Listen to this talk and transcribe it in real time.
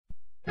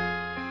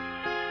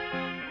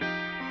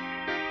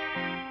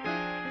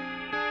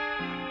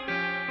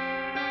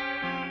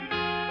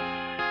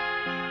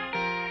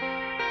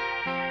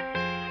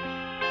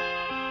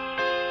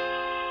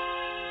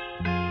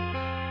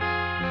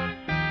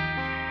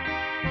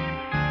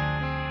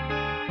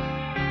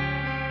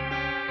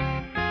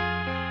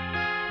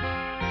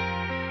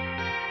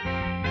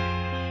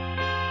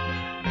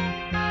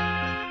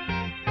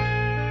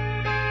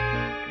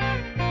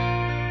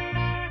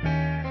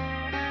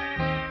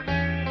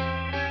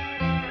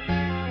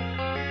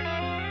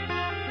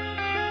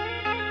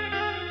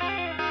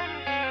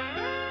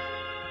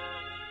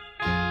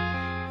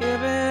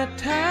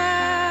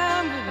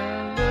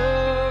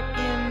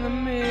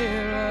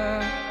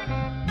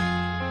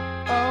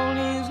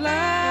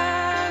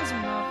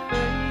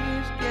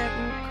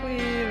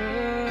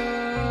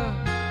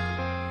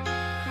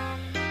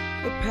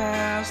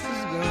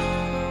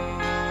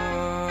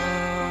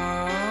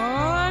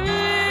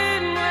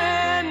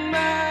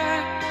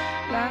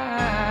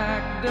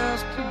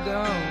dusk to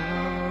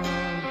dawn.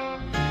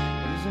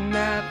 Isn't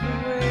that the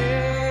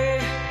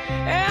way?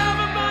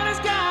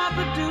 Everybody's got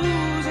the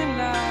dues in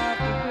life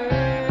to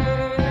pay.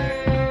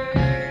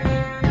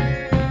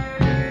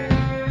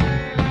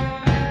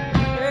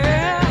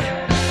 Yeah,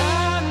 I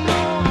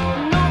know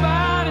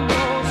nobody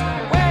knows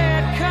where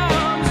it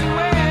comes and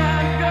where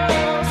it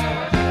goes.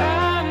 I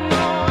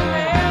know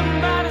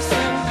everybody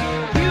sings.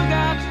 You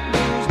got to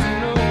lose to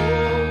know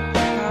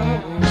how to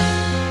win.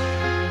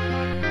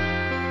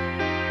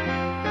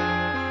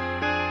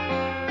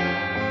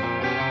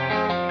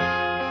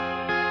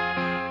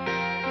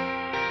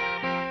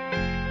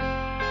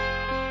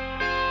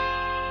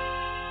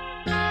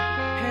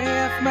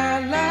 Half my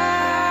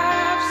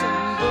life's in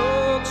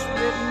books,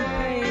 written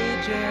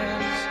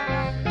pages.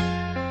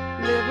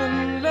 Live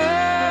and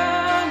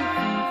learn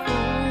from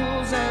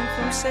fools and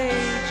from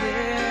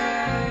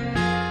sages.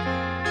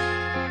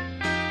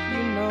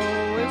 You know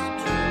it's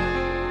true.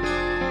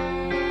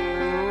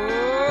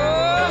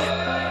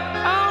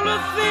 All the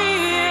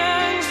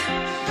things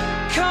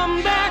come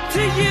back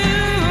to you.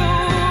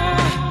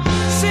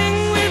 Sing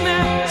with me,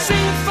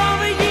 sing for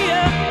the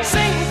year,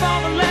 sing for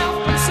the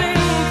laugh and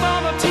sing for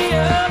the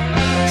tear.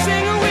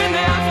 Sing with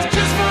me, it's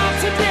just for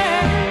today.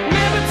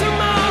 Maybe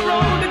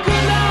tomorrow the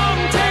good Lord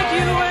will take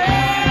you away.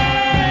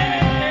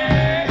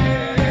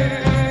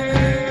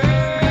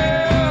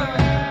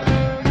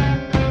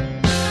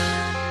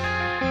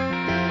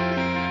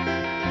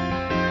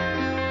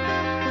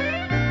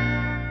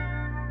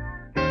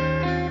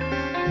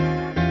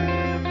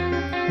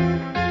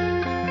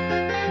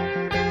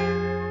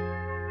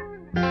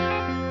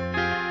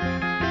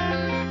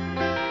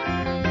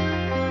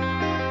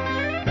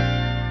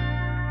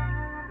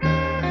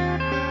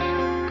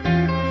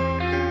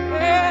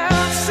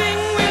 Yeah, sing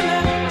with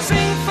me,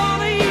 sing for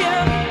the year,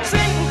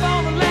 sing for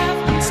the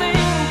laugh and sing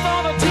for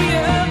the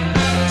tear.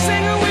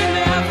 Sing with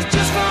me, it's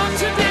just for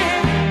today.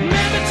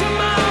 Maybe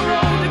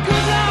tomorrow the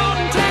good Lord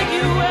will take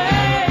you away.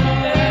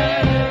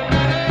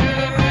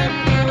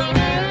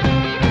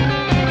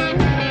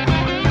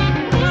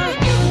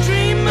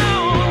 Dream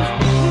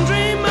on,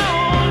 dream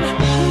on,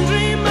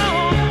 dream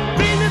on,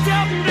 dream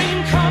yourself and dream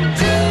come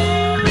true.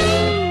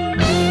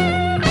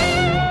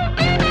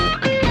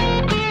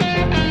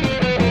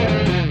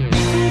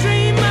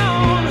 Dream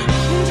on,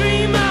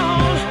 dream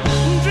on,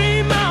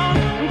 dream on,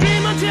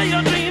 dream until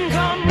your dream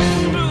come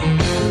true.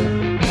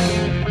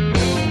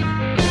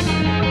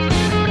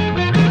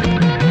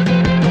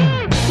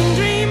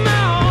 Dream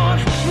on,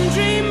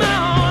 dream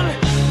on,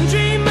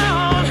 dream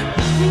on,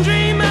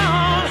 dream on, dream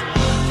on,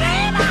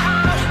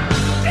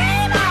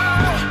 dream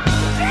on,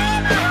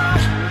 dream on.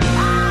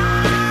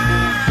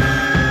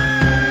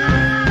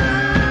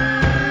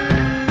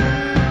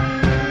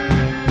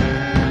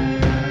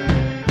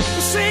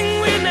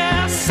 Sing with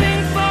me,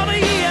 sing for the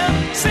year,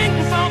 sing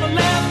for the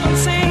laugh and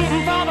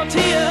sing for the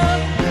tear.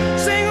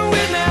 Sing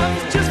with me,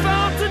 it's just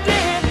for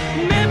today.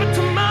 Maybe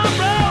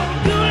tomorrow,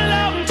 good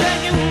Lord will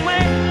take you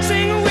away.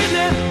 Sing with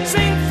me,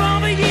 sing for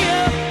the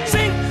year,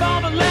 sing for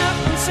the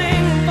laugh and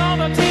sing for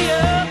the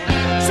tear.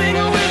 Sing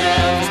with me,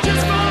 it's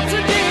just for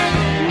today.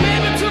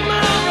 Maybe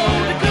tomorrow,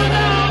 the good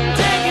Lord will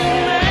take you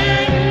away.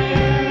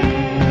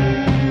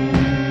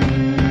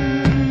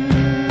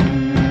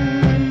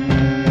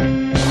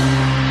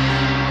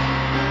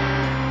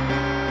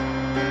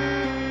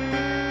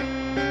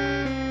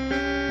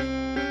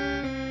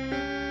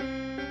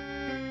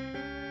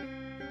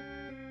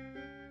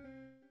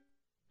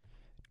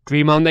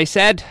 Dream on, they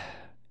said.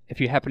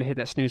 If you happen to hit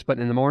that snooze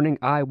button in the morning,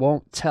 I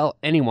won't tell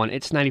anyone.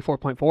 It's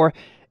 94.4.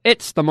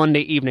 It's the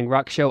Monday Evening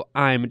Rock Show.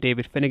 I'm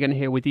David Finnegan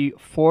here with you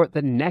for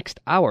the next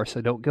hour, so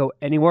don't go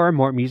anywhere.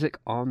 More music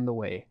on the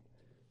way.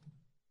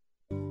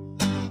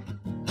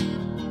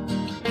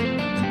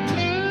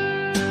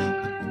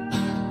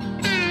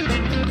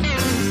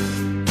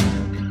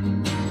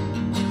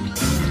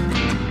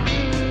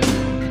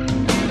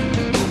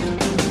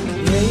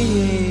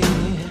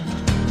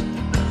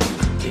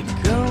 It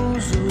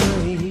goes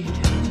away.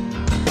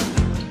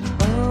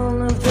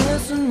 All of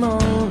this and more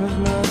of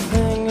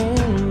nothing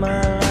in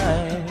my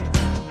life.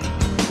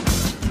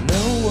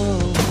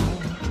 No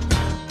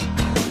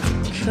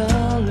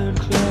colored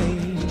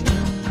clay.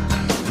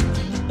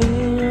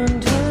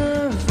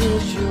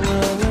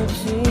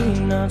 Individuality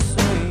not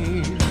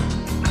safe.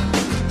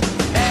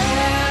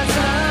 As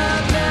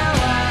of now,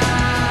 I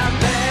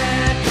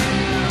bet you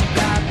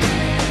got me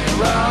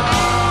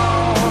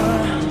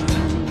wrong.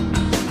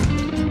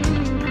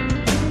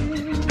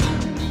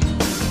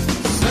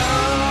 So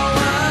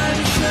I'm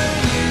sure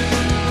you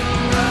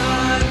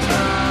run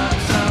from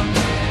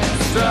something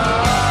strong.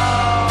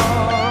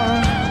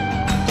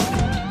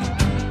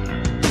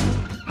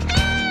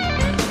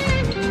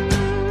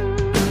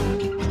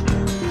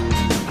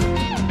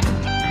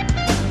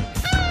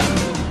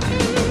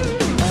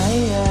 I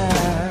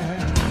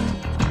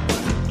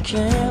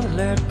can't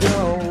let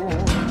go.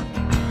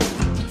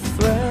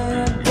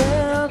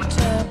 Threadbare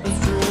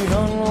tapestry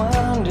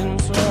unwinding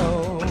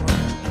slow.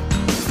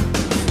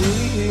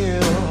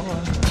 Feel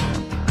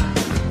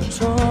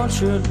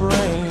tortured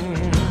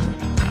brain.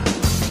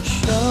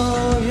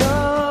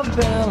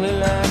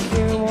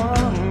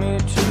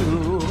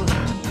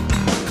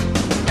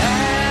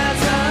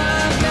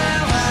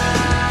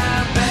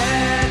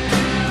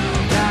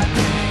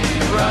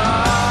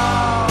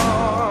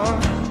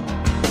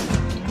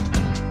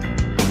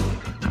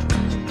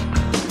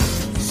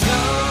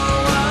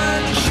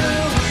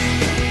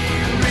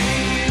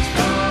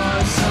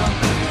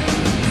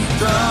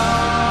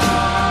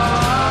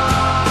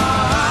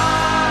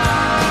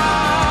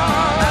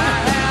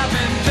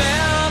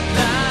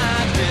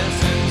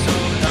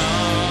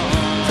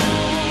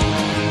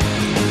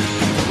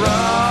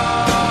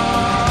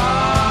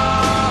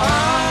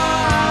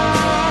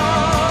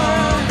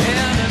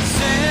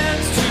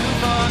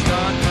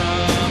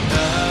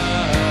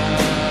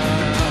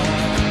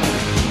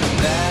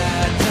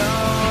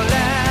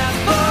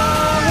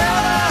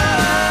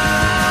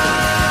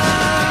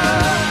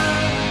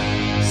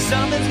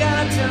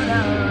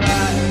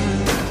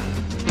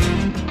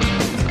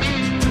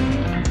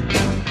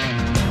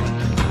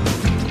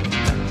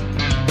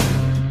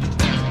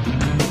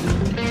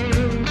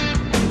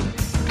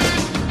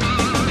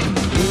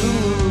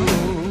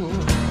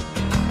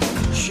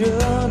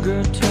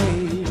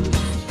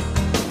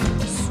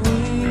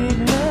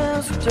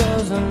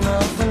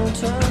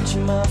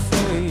 my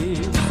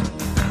face.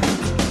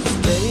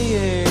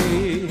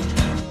 Stay,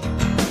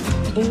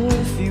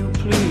 if you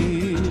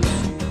please.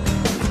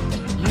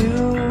 You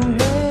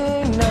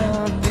may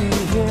not be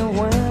here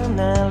when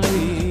I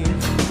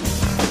leave.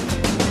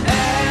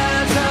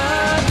 As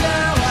of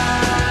now,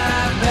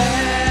 I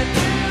bet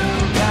you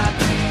got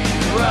me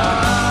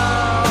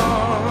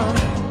wrong.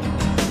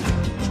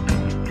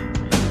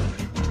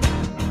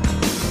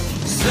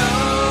 So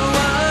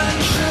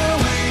unsure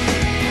we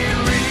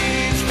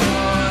reach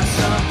for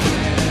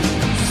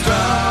something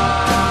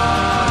strong.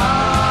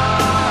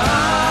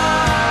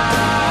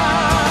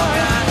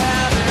 I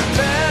haven't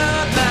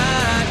felt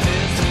like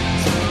this in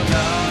so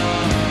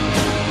long.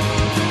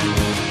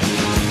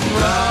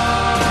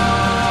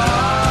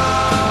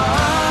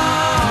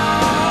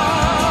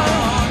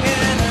 Wrong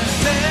in a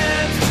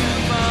sense too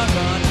far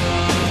gone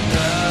from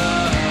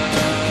love.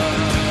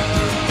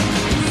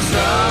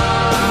 Strong.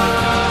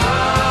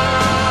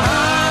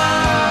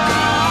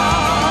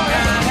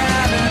 I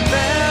haven't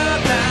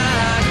felt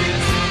like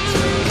this in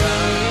so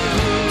long.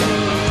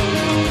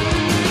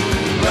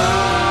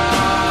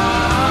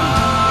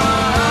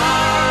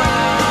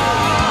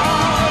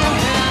 Wrong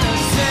in a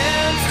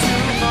sense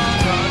too far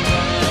gone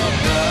from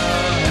love.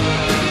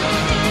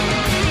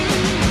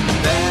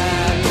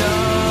 That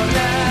don't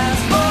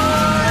last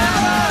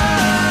forever.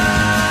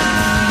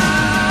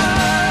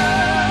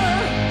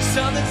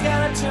 Something's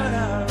gotta turn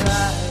out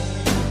right.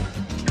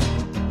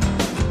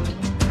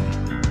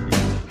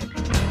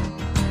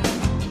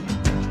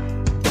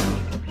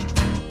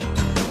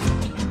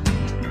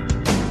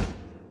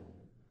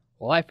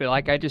 Well, I feel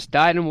like I just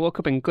died and woke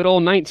up in good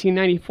old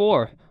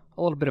 1994.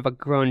 A little bit of a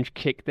grunge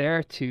kick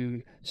there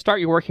to start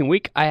your working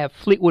week. I have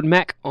Fleetwood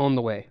Mac on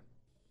the way.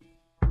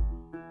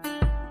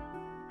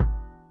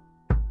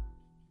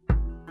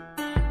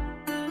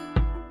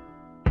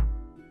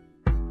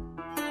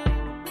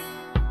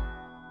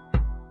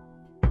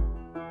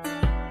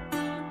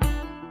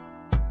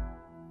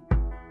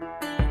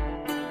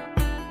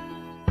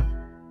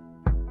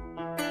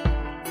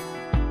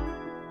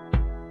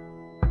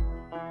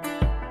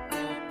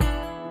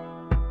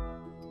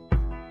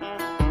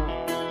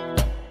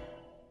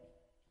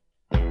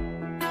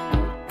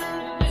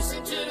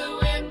 Listen to the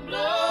wind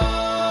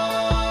blow.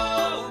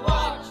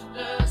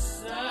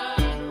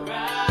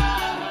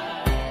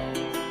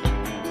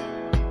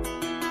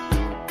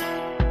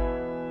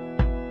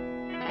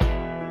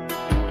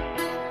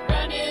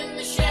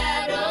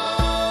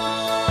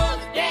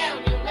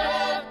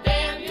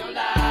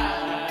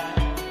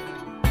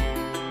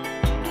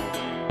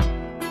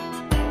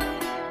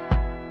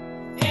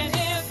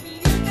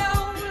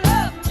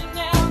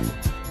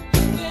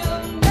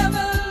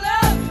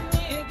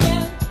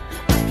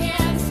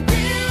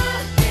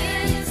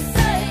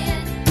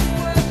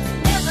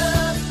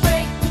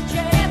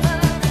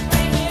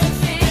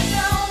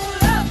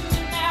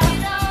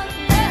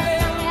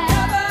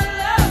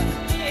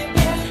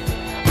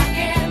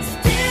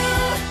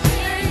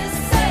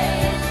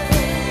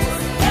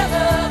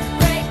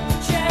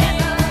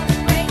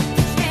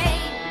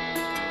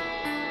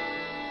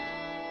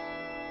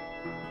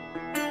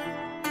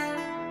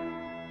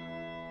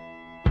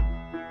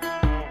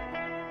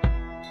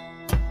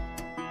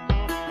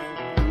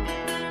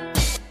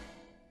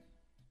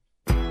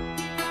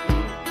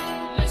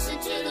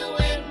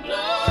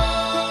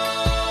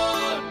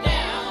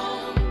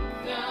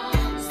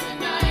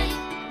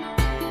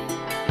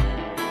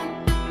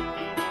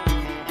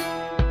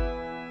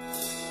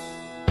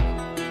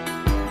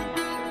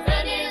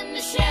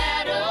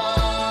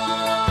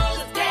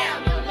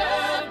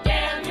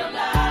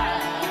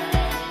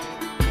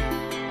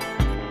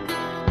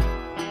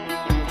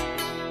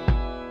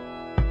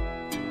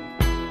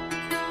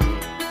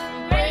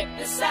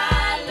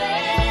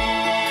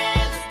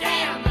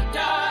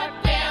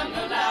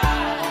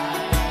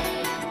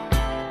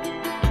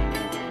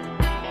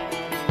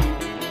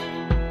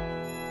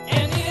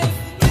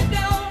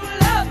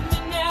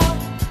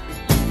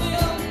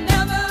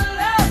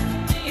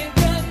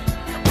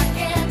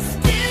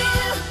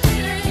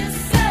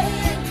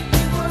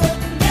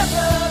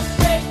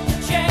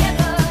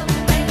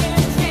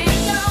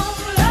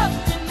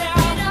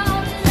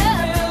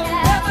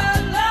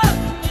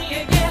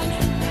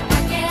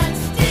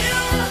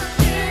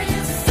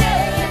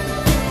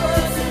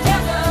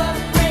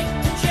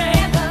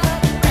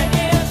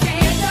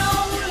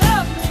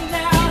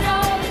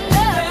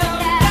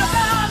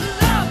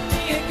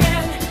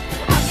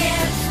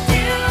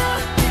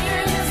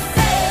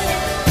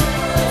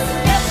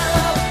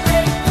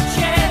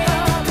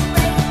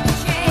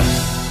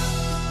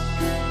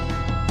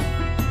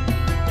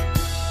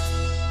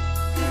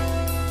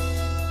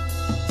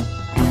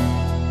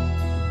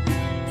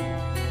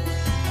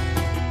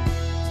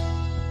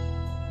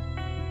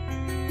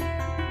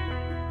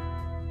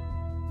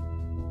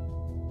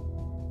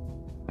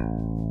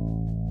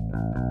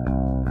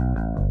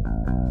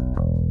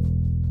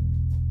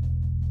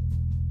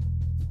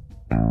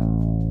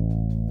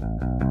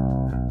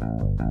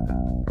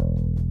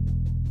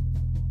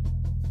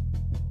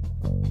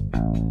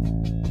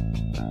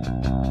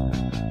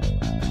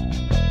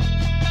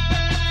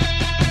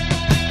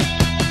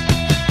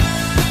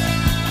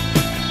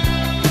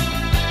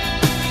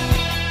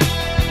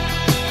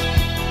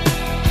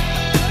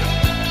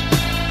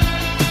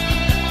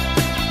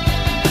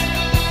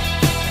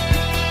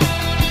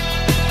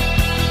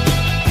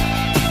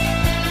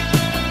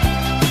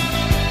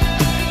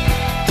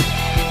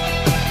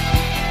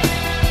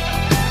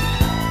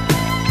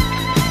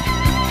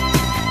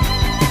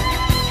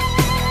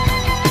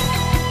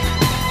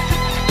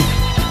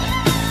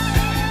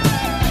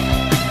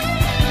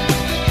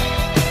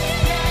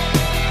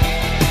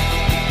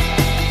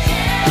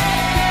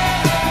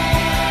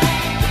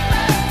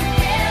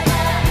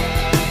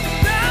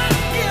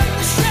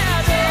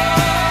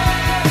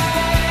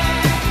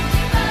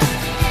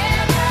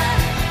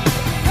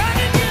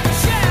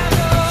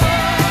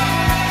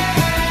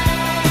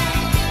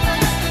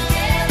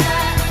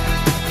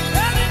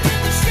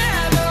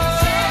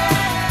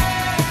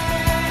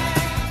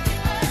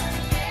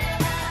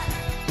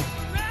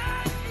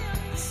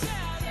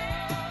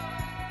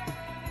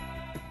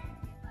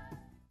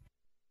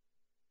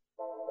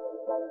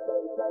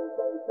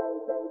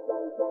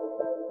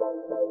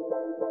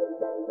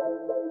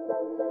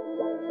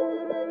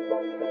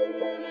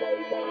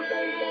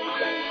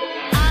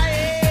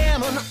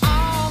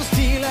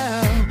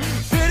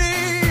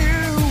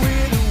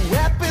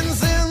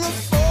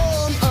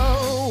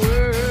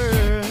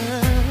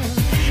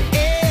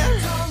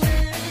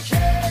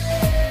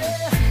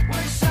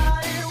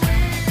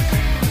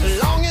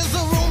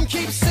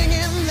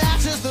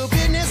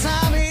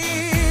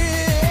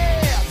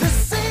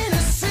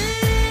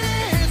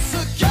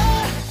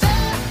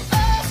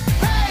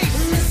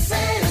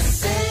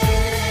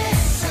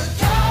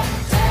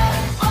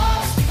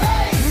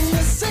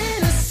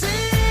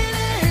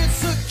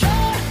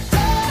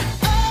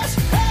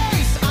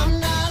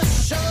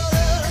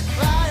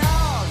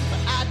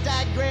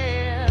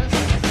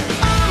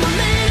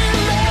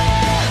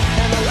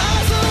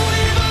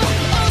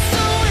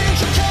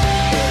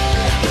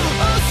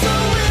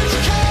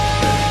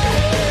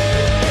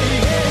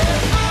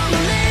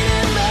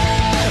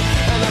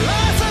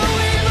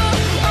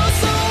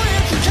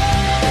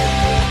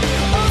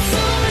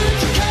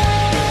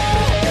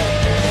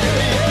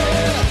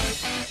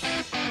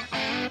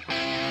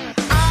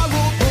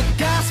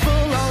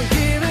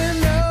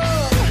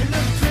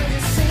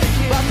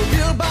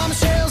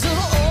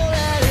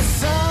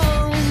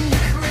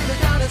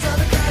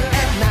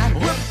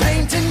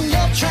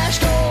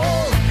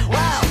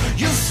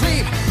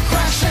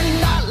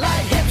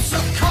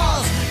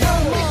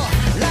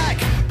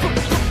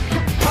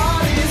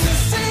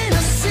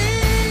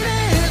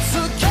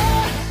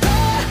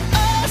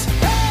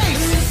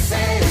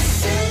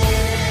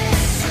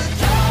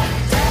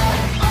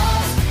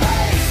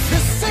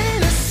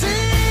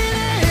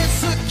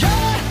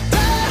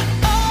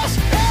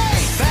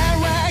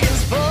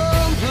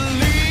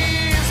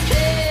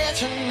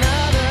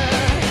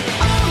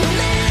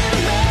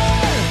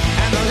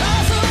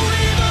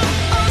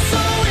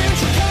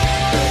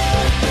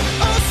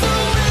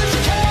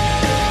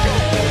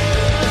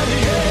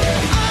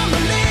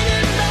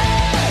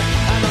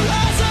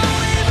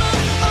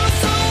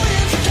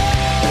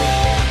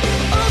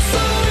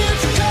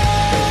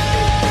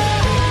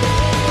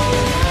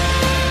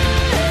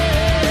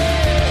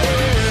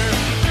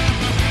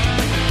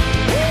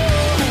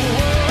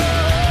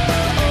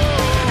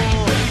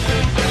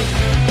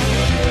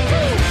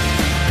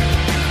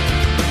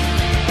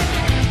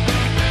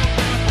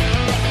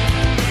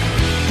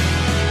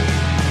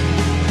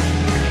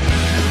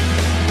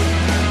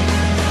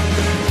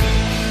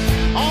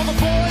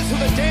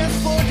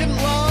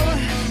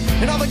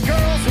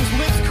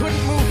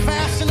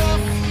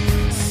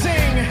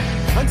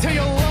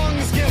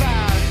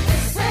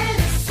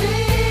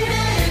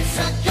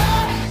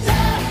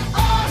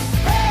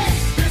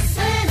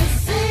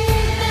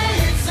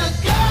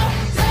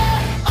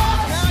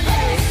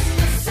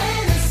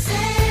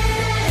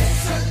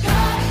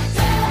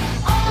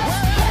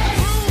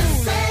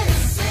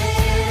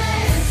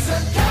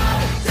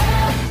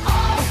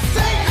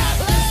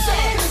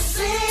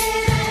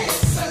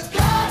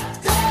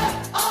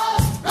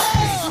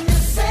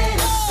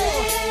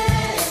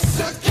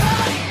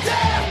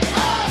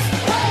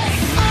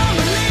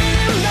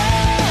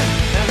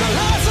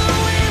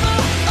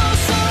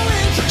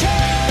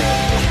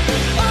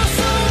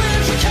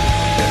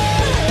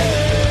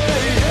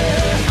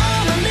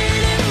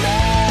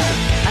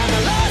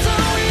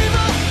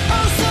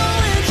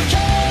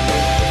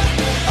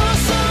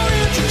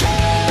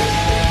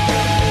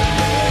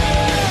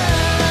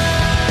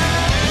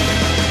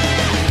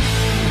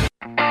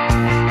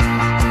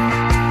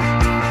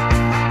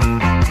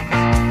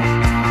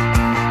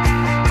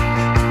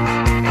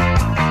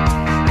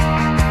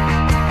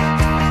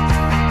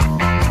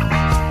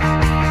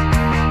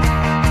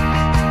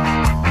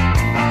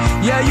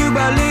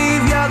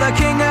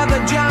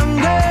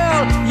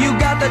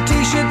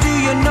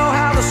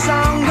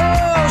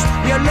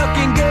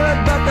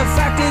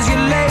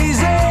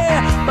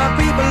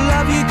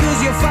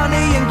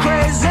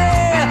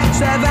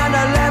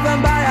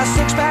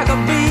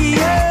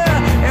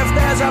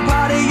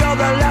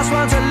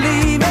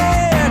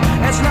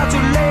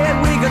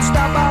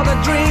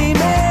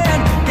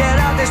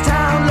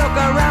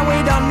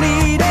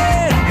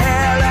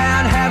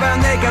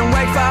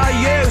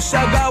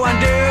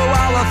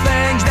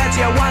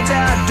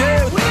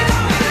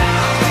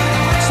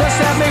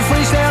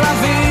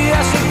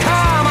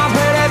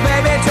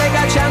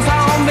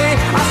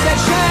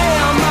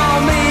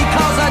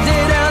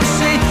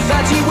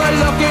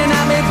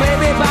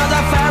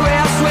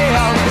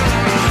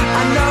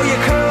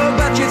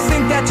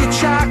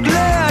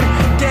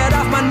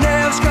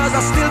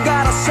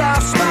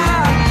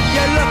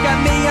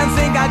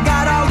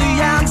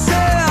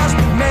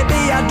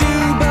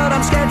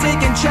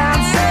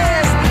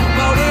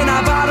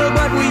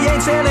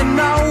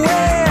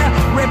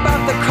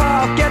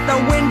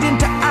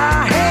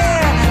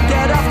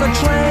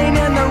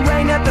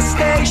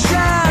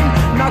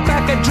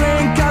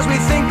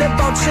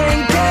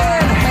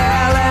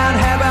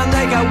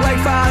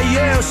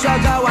 So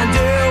go and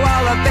do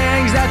all the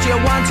things that you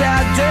want to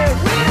do.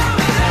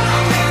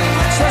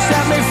 So said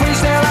set me free,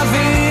 c'est la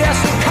vie. I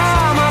said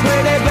come on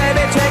pretty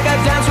baby, take a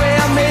dance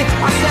with me.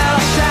 I said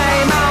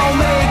shame on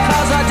me,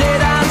 cause I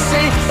didn't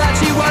see that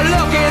you were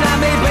looking at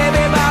me,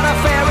 baby, about a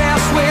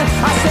Ferris wheel.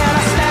 I said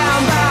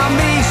stand by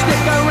me,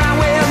 stick around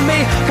with me,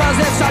 cause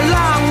it's a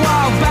long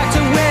walk back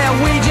to where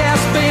we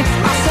just been.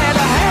 I said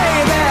hey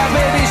there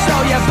baby, so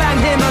you bang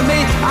him and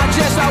me.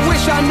 I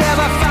wish I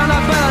never found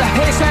out, but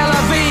hey c'est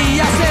la vie.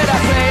 I said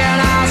I'm playing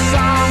our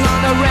song on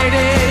the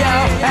radio,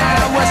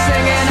 and we're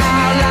singing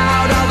out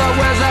loud all the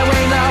words that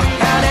we know.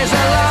 And it's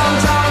a long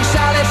tongue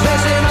salad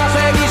pissing off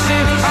Peggy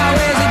Sue.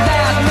 Oh, is it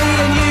that me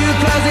and you,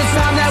 cause it's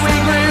time that we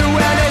grew.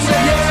 And it's a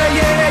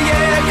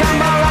yeah, come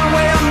along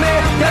with me.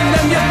 And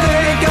then you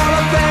think all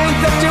the things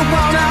that you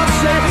wanna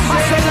say. I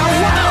said oh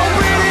wow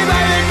pretty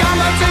baby, come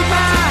and take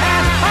my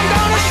hand, I'm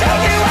gonna show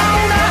you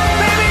all now,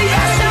 baby,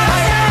 yes I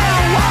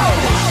am. Whoa.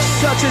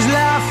 Such is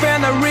life in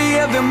the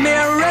rear view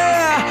mirror.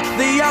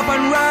 The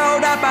open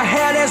road up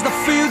ahead is the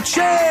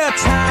future.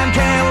 Time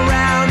came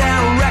around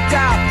and wrecked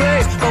our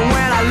face, but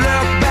when I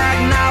look back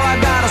now I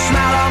got a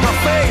smile on my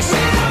face.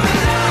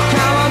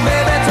 Come on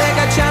baby, take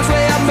a chance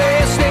with me.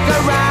 Stick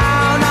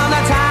around on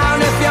the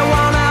town if you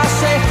wanna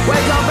say we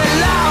don't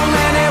belong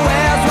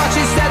anywhere, is what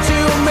she said to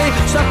me.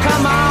 So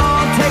come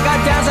on, take a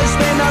dance and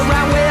spin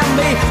around with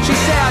me. She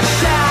said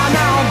shine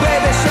on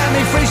baby, set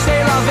me free, c'est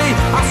la vie.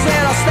 I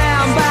said I'll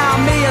stand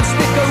by me and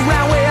stick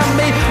around with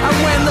me. And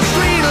when the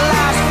street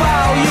lights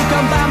fall, you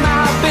can buy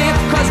my beer,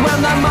 cause when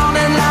the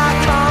morning light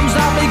comes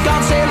I'll be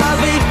gone, c'est la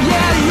vie.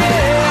 Yeah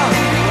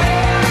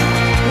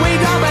we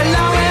don't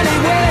belong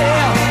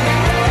anywhere.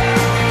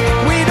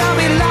 We don't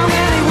belong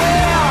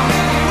anywhere.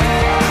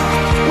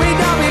 We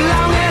don't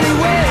belong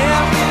anywhere.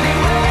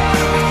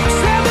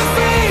 Set me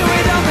free, we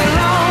don't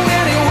belong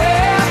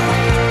anywhere.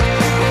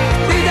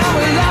 We don't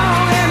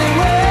belong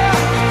anywhere.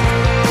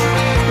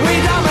 We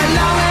don't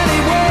belong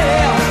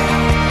anywhere.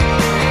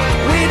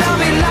 We don't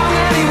belong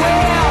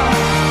anywhere.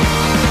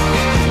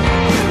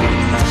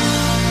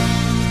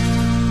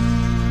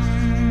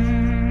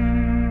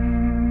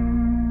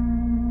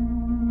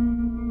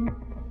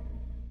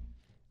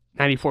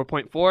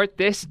 94.4.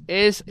 This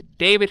is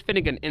David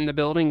Finnegan in the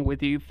building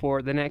with you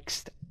for the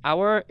next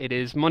hour. It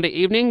is Monday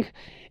evening,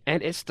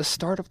 and it's the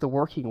start of the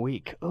working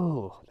week.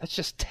 Oh, that's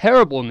just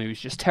terrible news,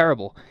 just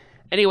terrible.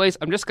 Anyways,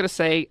 I'm just going to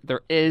say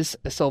there is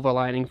a silver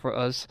lining for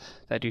us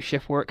that do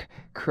shift work.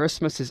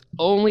 Christmas is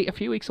only a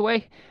few weeks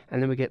away,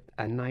 and then we get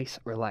a nice,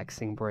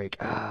 relaxing break.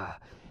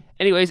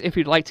 Anyways, if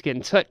you'd like to get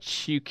in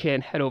touch, you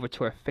can head over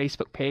to our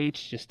Facebook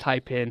page. Just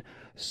type in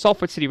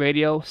Salford City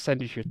Radio,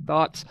 send us your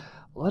thoughts.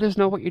 Let us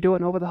know what you're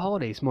doing over the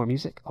holidays. More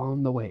music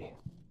on the way.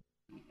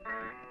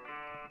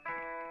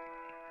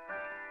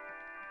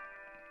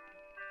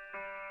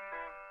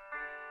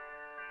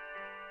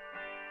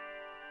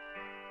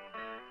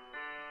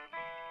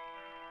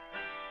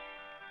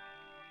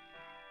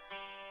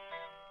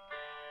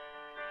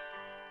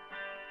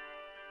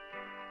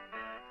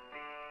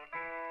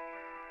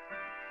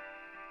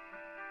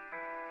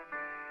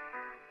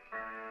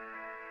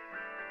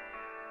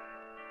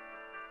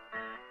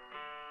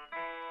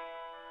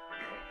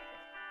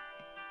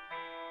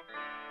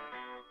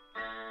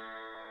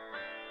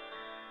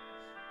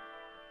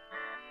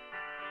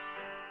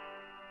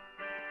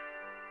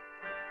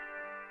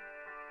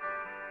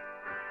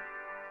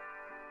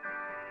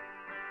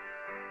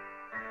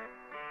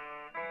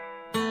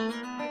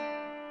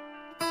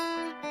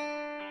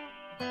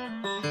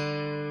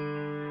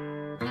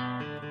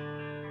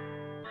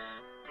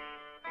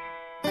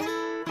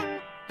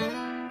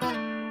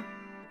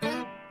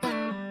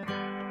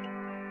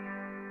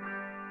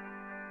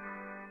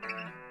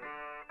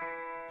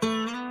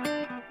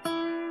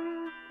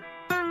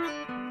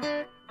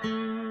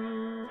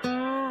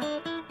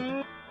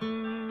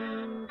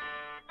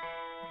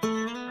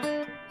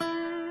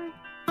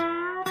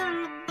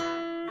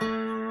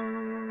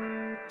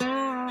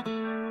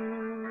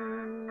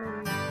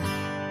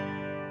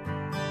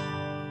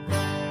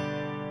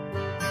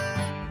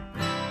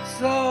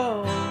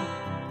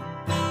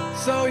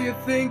 So you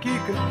think you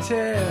can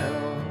tell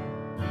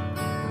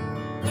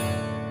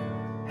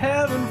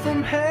heaven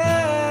from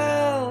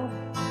hell,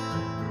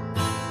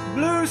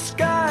 blue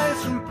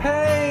skies from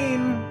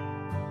pain?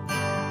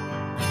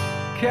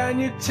 Can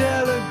you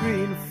tell a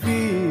green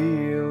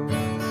field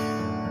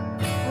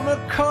from a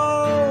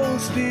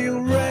cold steel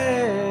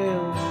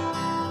rail,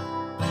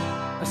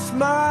 a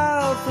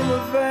smile from a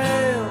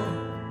veil?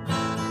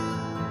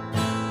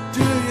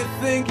 Do you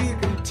think you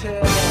can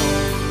tell?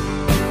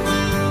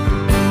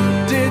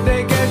 Did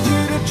they get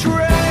you to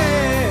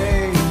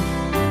train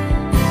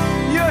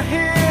your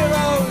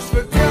heroes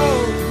for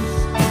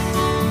ghosts,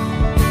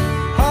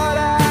 hot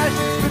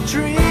ashes for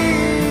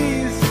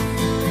trees,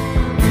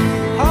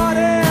 hot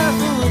air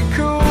for a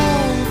cool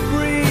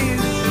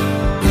breeze,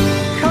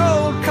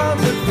 cold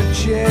comfort for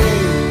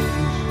change?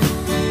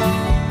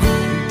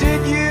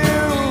 Did you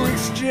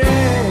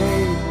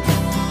exchange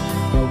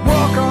a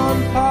walk-on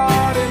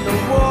part in the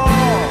war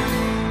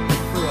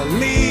for a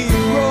lead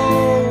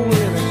role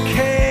in a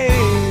cage?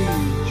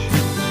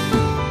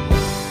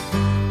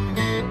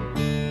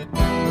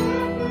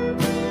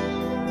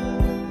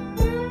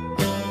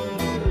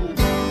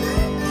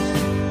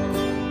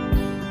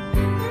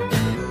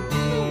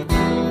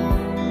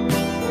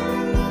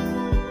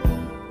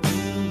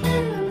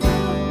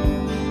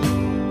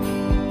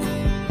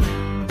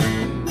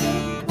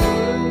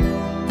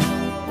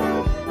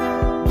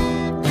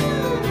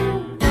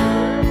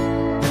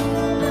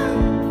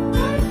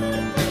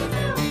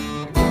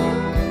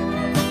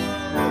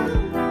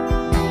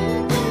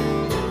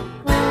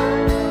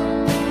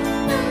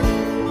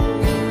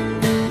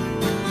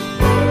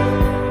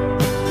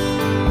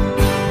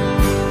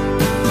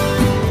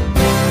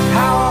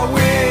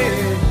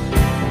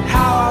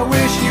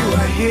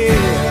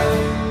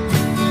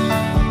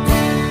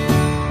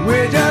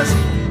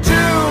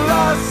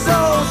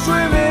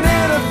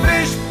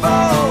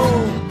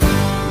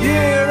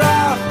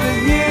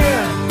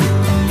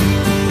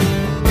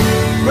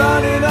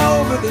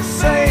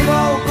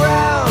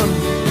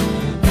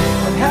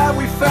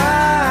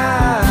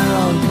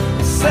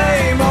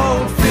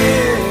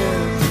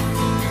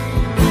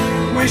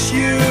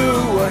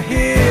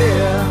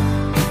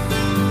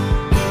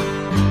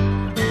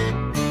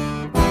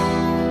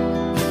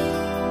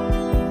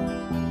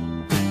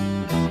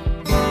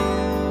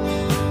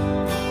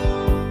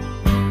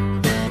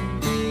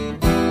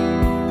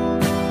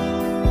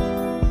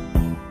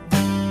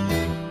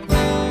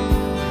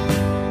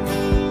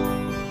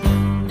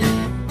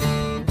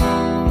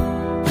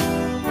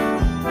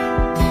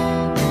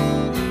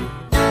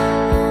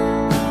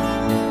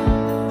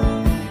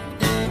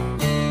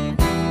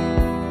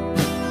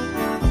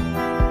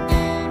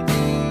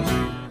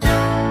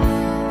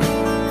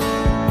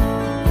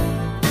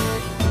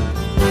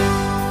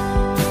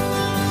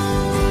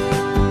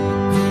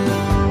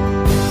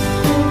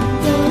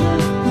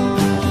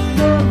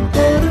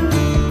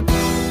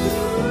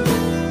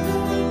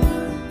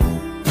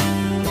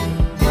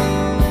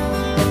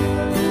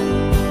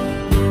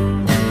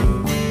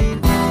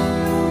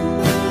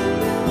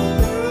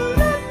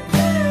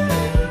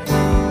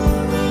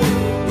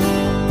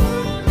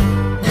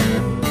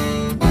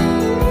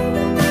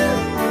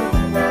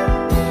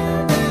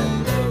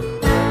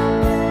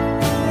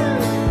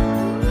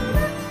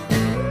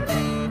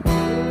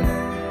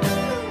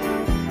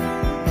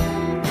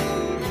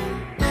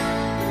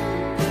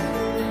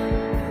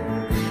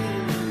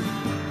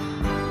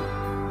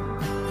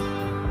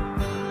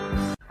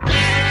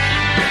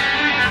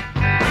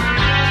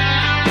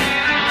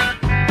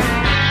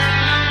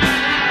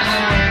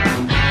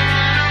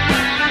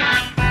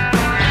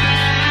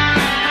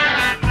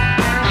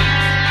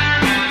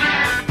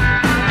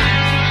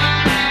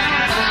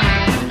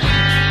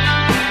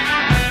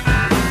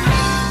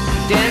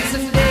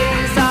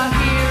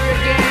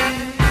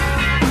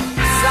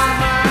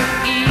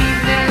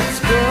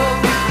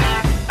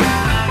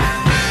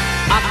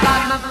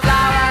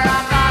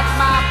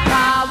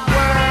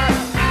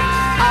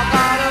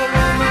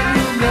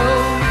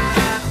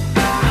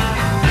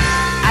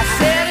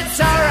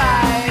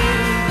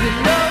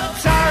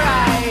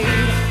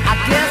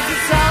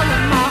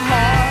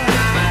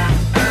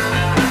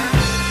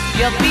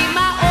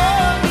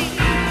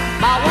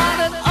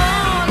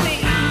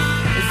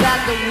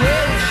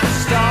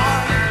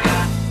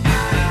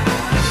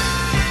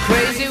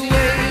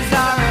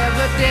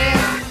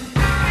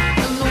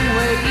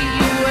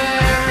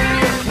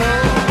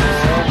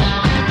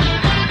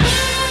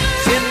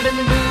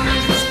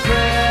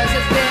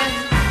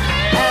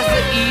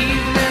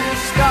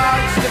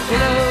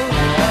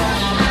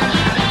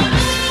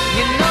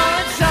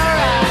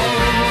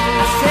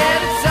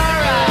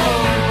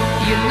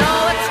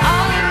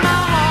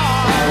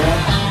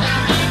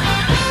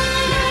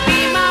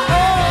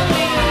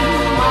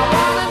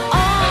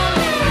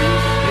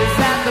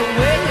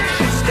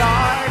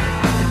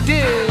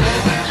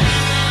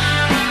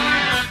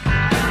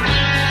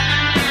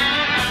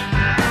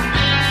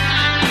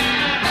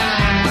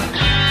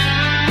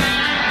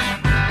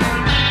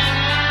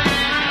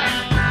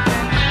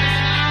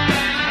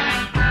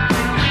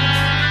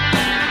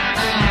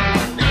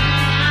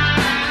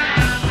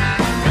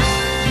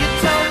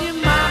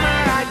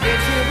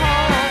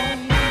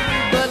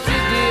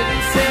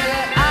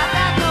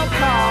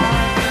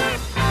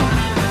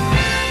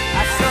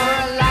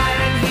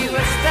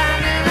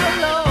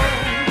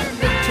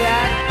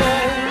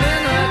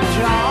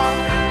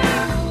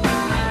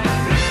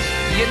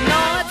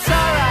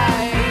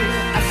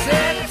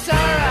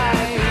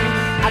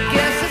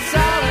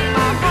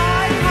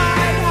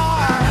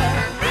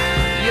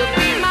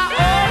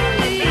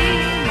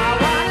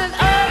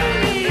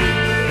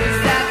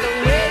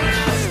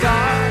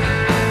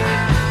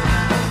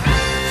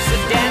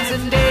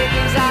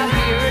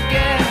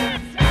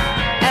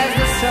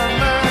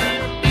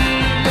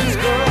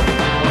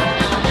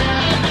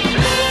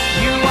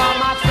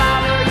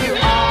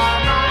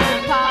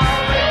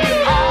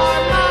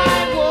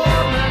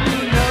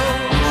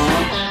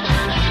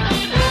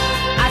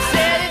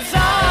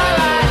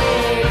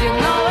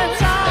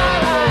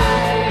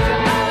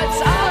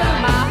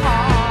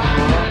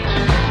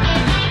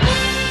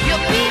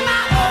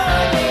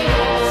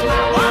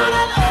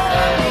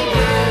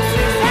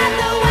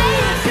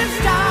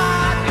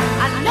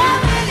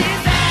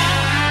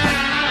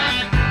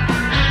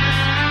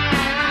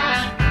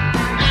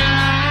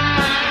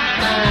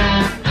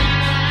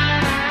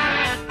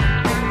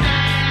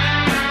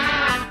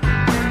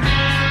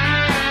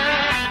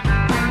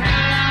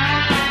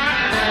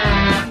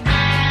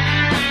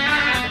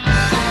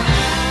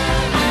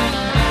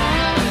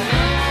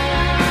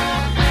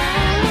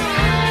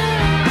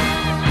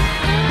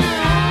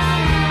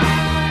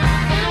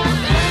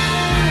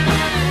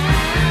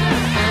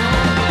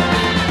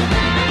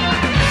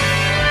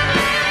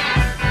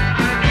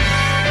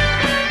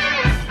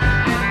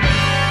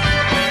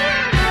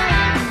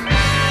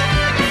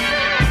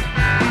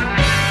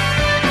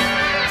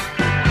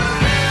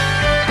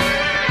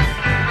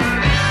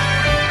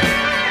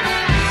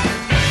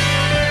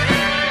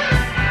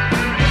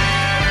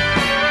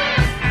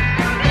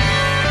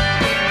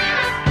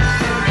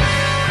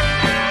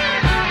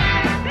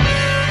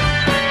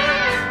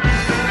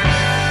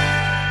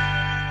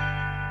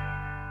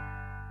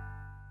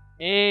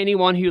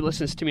 Anyone who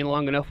listens to me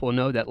long enough will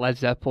know that Led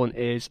Zeppelin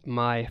is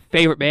my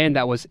favorite band.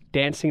 That was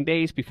Dancing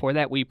Days. Before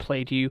that, we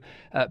played you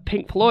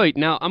Pink Floyd.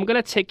 Now, I'm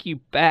going to take you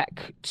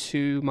back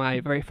to my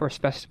very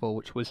first festival,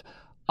 which was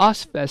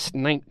Ozfest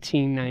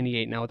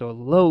 1998. Now, there were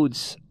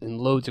loads and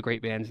loads of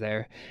great bands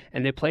there,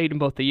 and they played in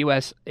both the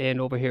US and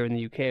over here in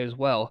the UK as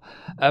well.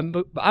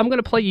 But I'm going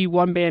to play you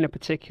one band in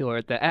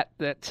particular that at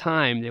that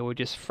time, they were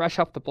just fresh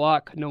off the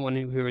block. No one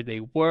knew who they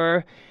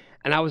were.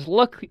 And I was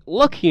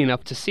lucky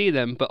enough to see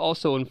them, but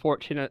also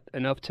unfortunate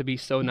enough to be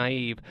so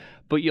naive.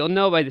 But you'll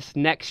know by this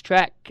next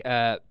track,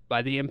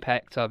 by the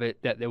impact of it,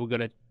 that they were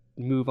going to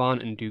move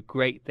on and do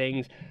great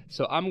things.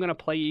 So I'm going to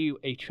play you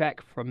a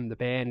track from the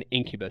band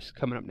Incubus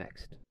coming up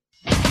next.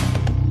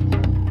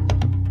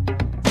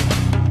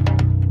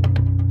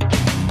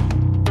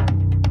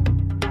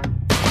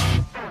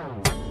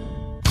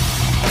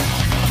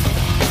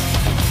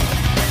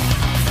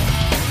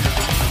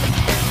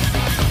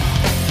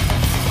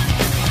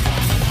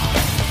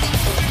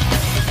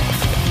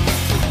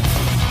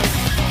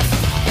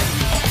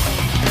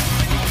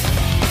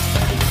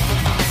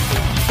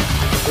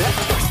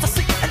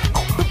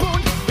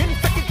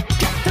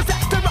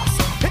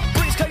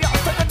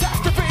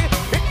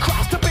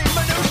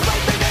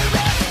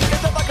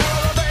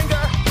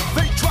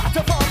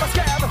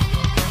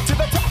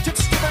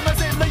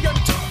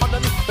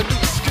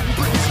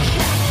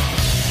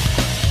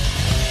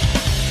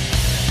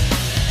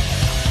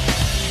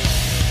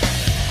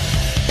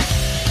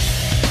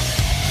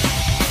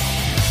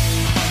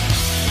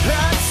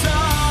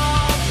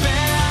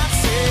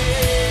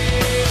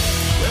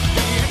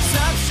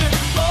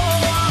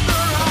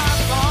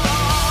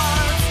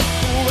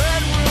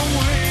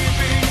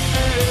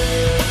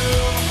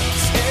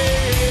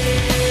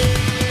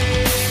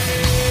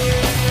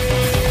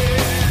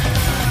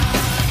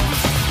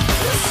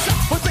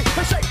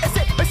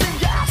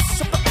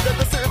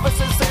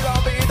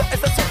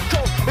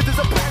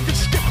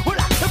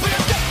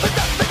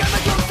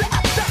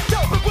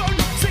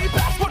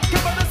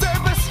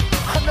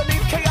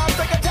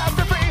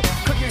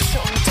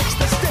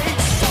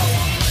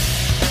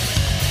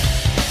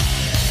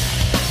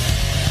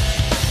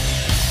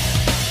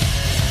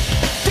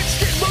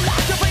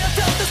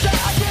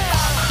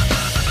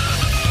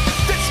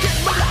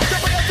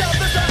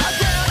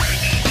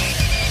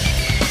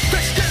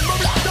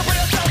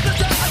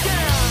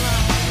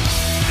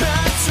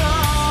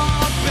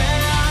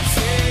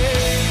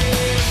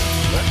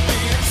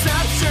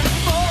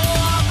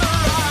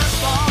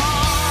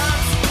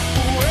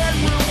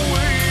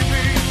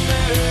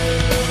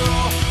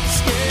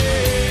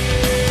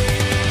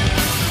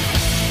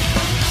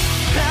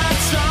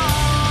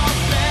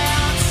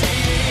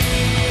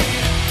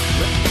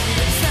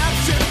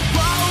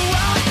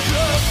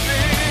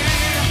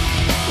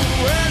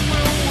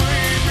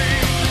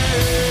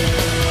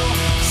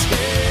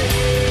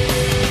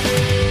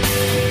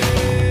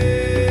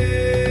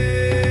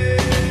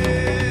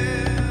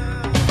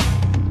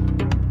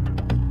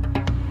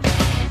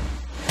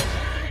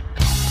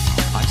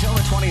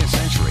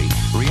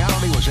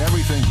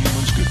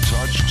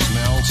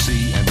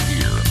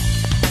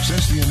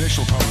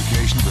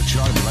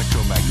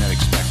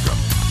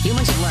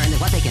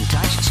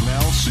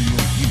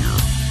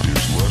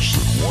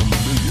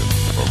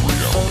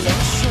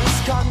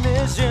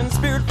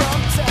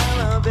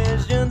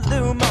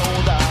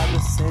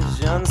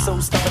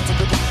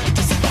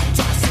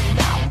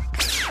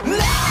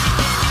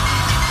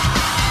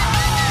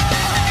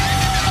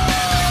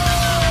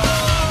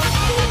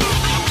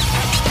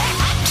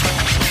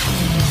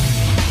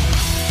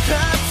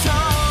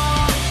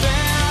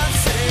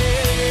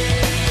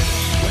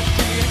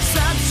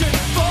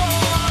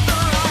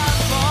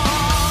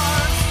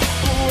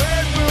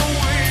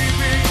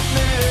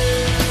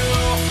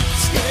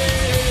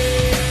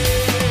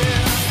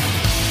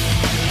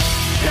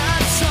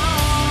 That's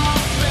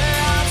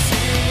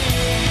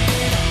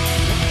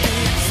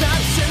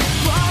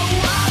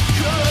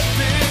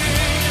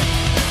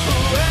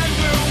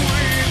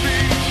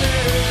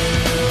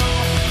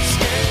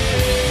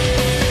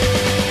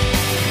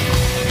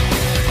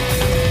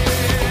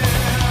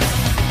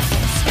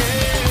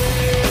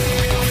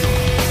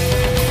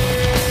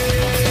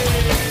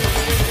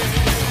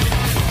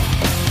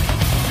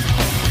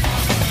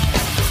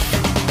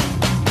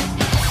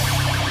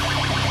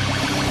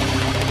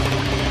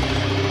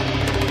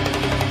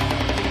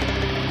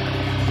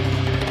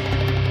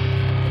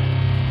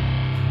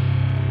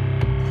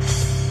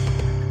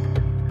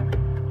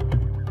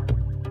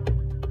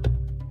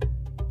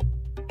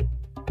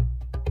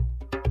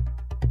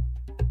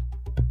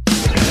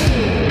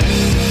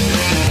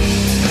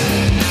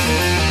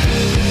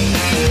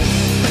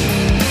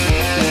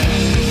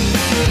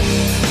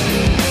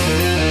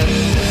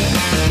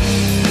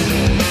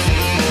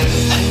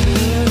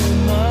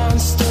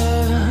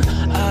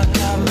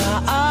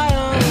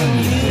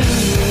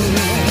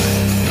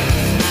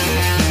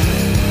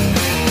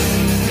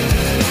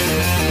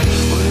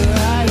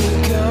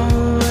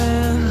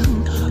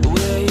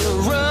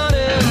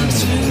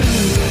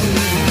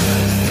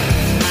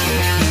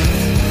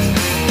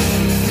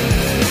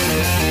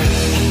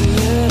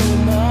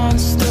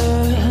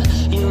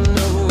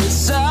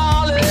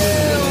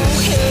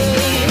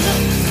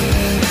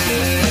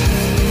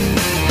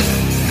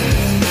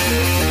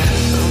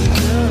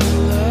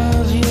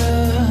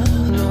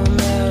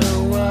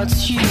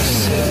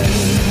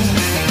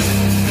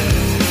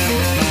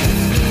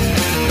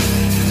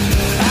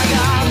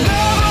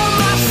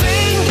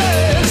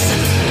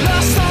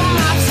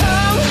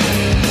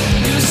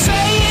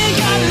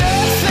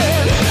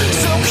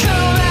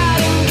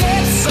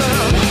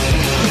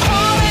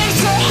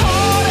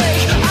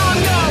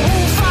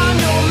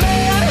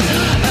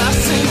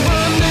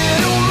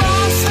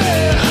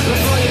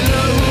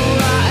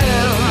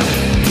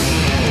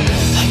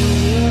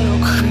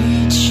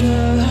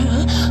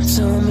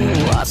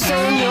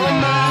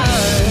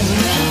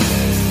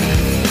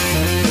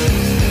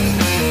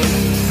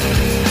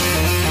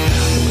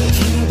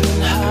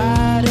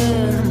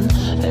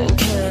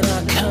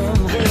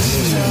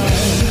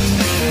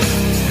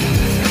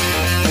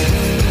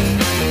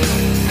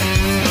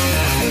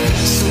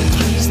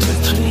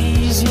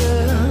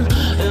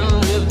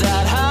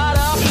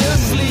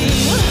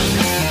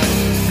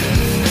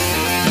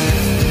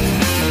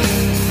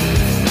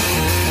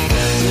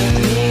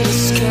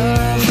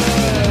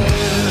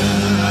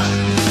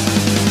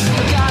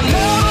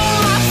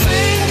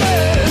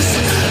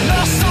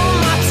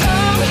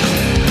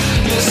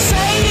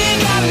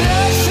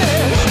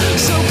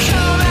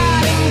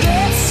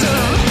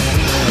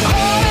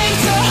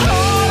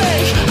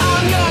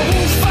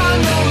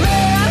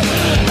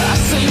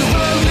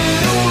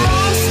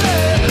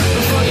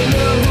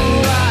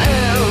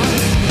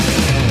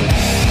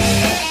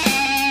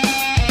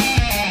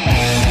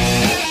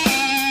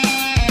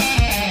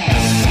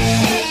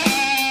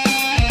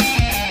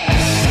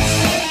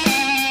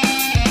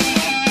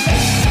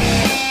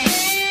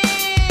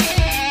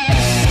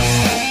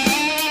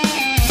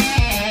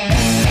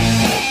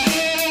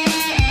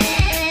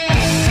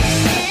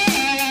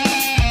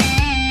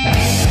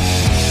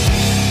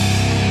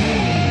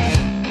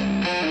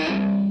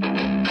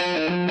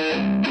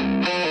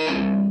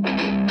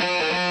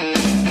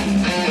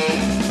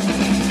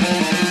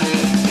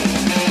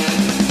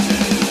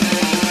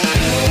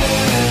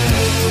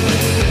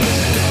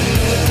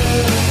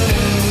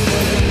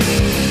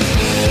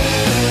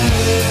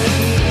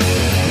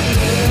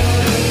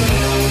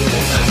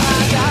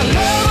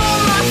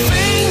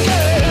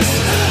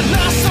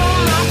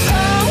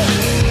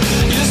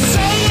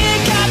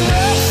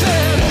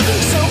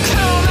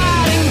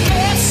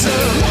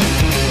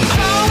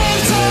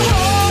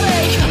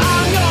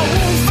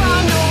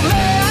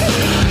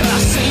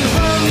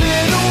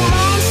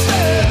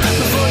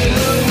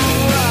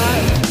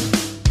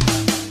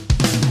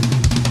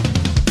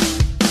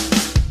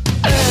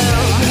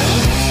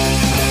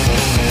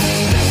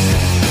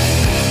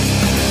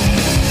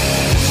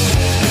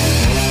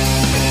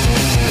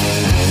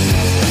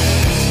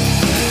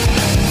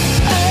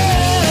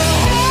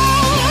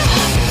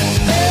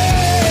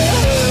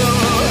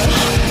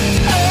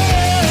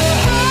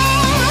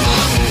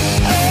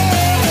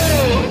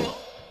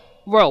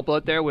Royal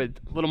Blood there with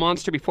Little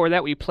Monster. Before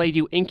that, we played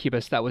you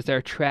Incubus. That was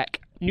their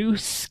track New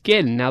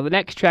Skin. Now, the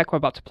next track we're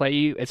about to play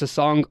you is a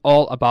song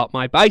all about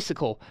my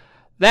bicycle.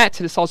 That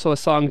is also a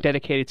song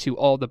dedicated to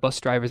all the bus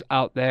drivers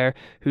out there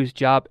whose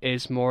job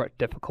is more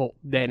difficult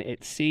than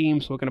it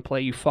seems. We're going to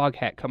play you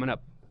Foghat coming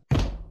up.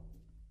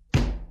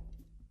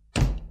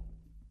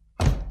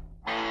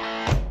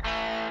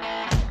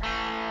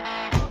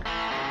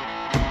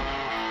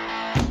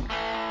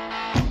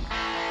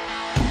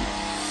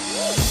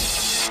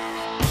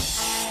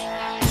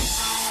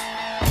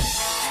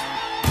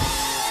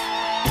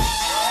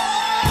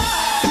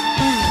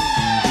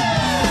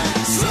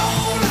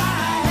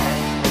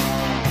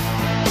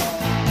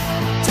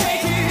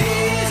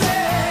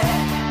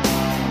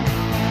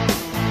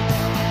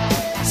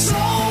 So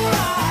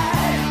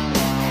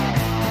right.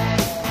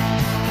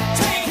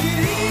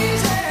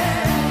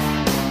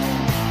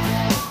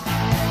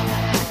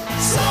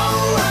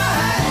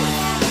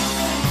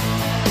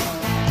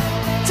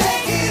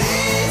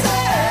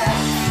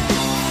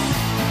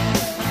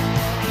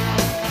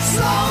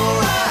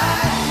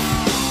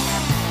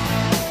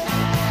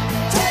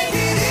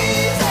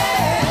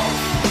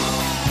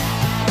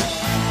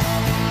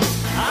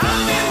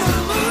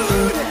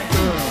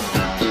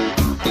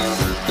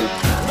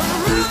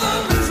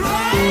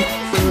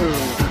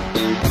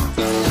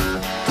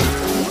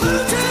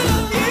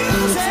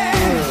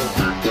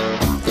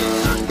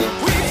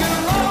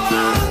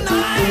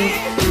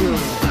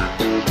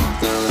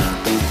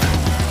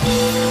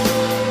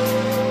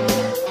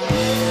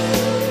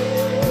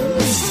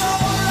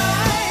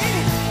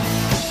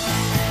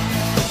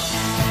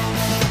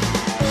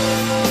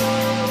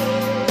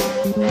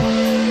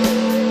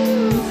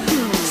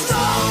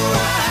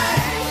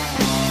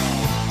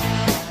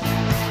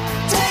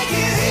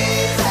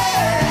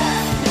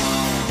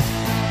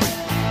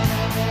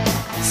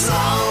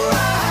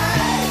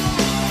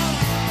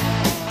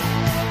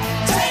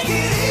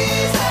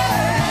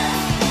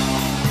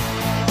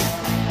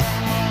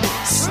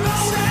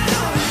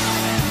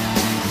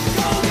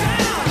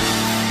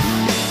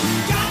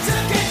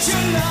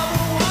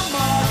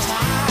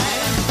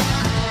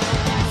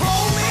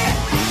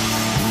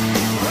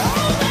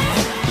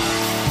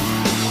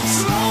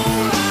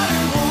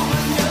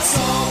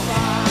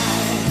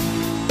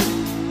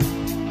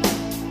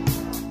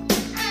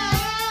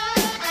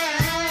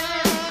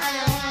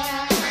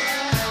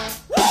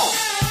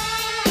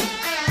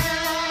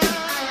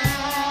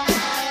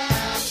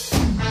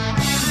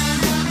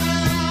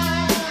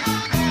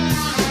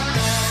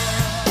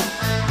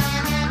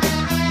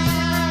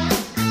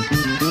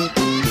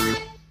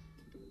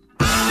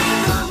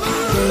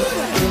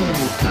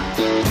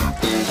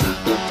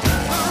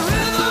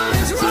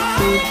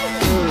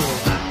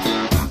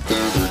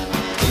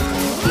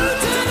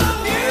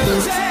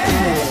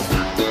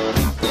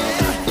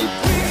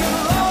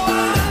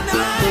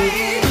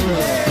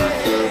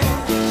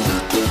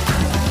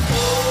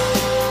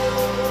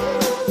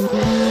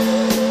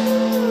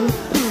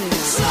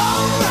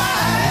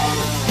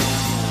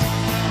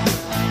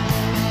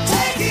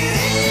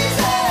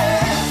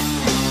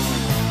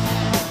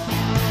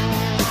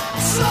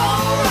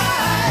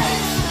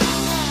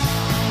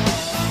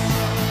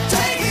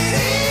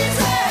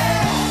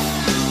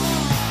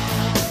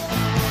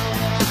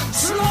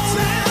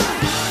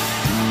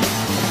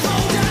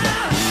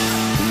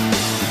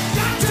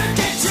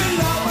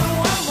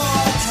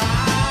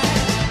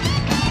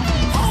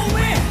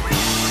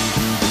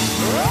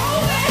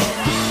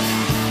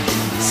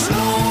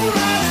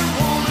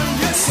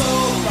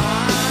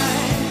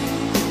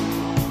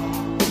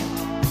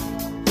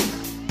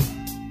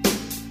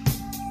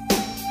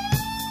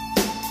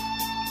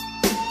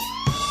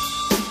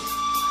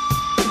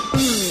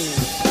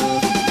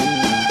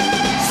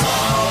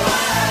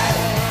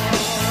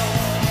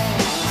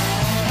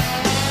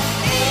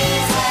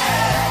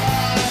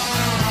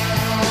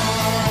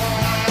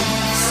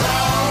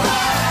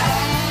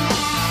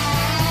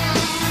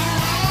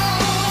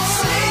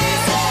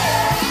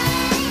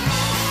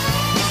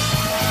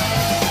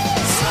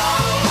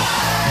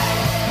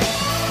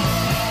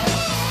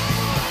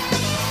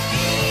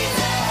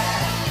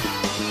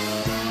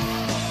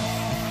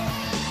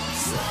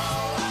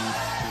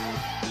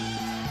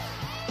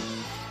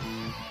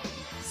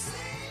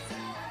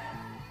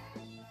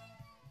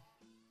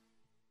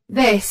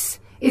 This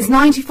is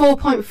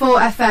 94.4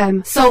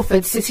 FM,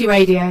 Salford City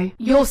Radio.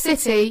 Your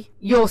city,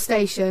 your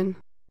station.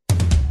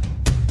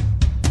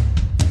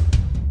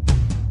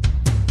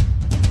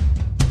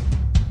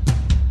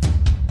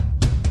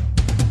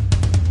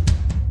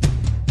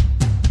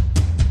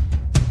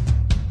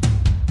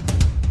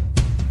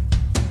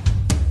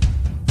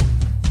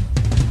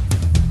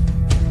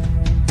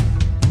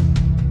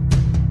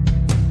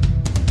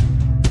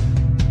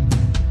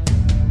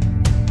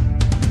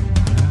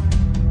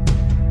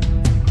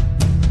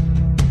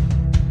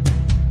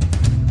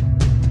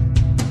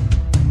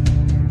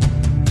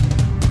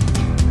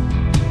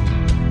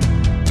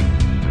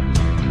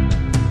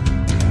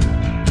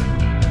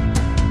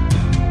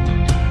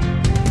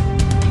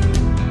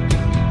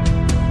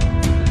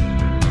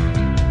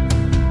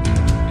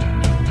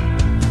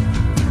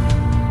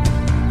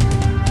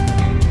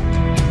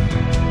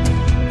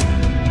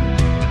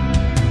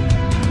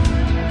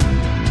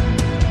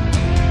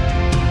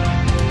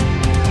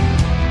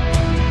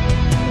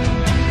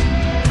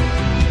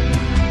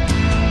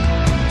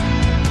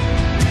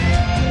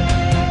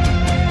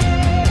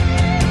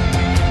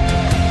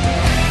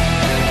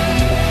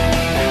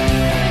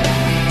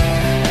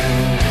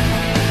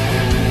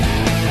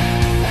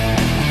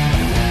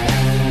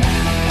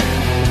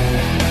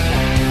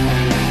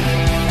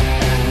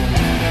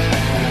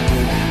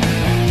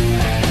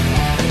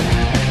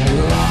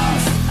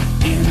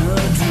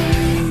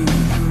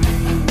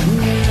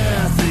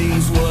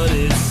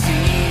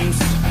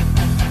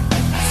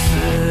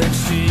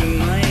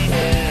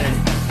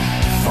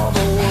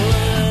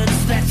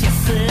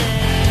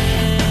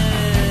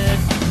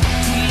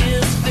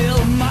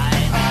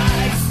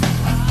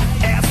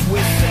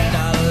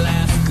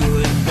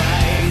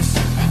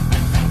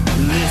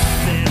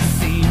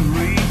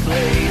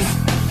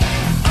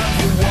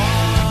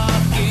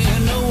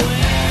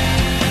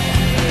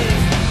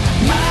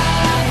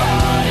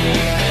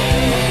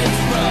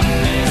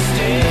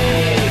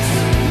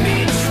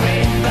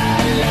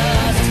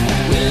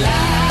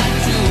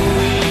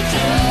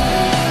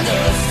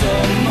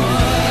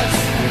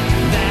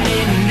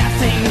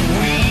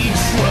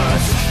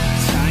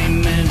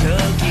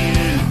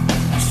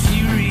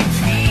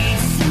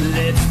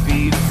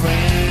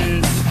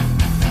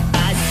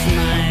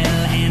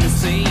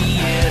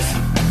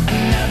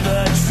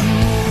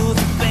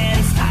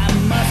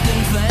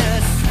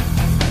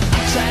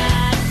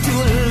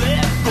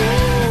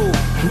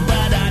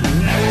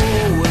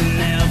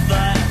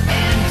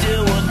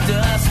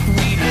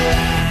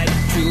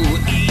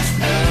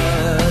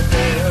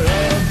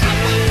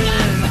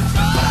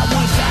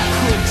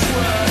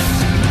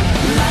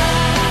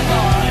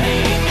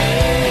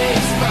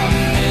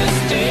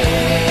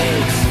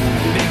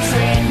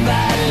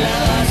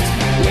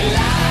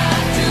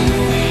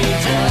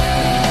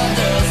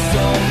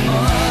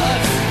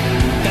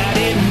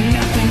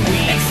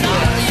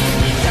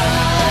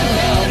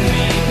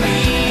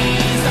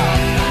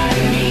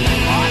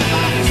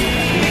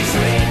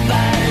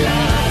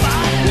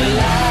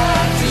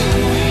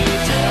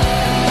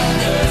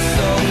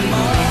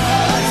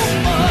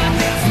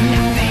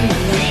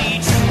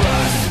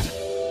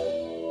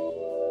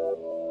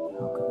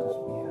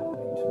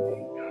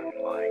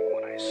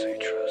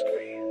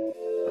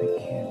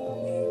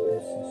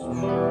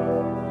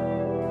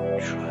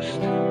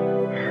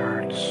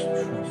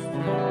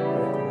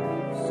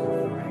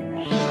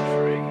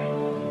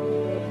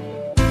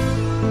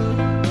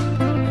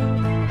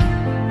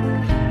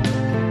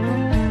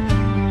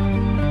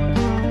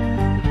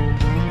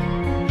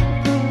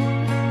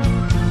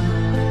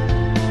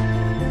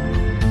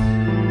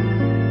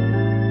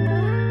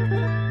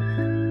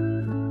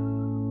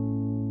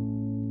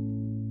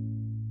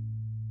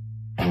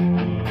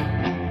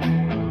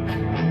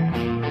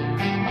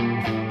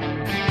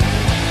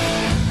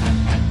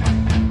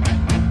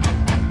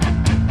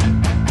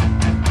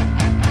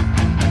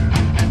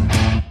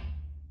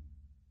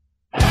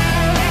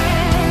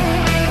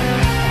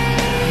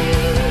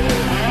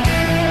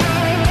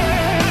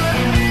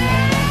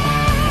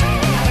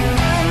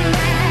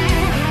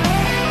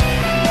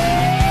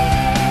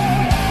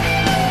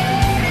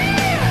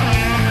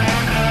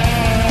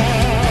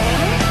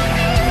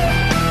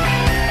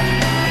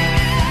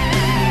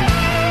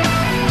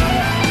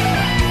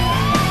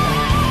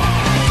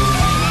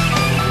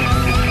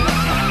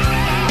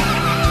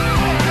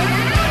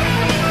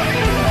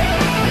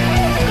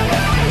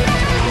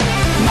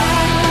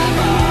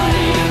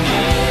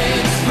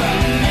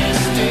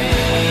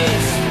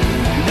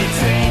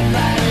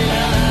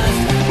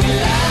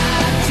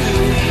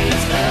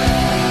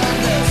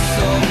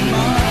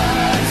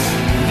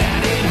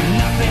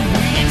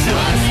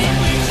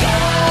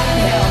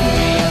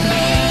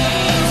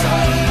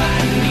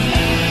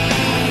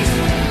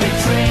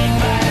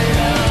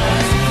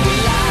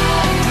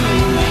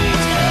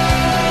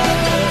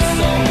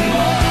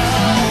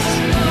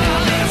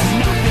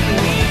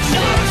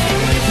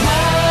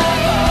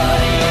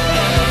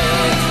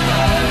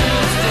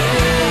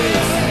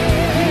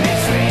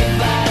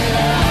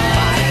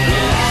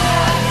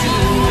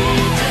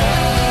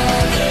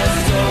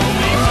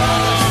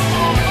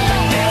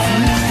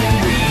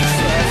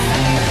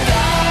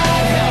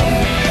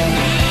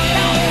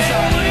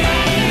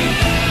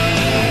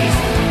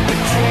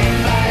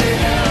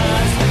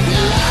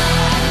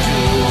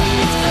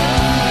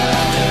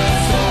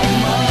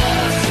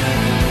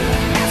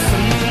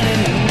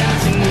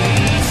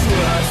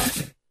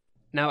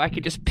 Now, I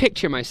could just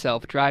picture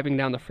myself driving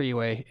down the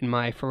freeway in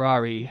my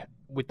Ferrari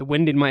with the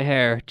wind in my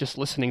hair, just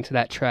listening to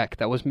that track.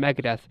 That was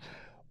Megadeth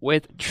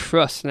with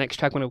Trust. The next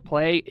track I'm going to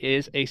play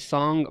is a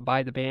song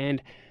by the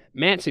band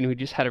Manson, who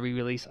just had a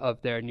re-release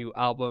of their new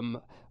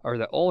album, or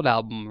their old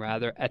album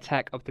rather,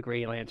 Attack of the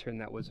Grey Lantern,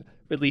 that was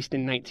released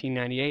in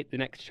 1998. The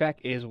next track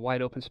is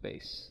Wide Open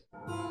Space.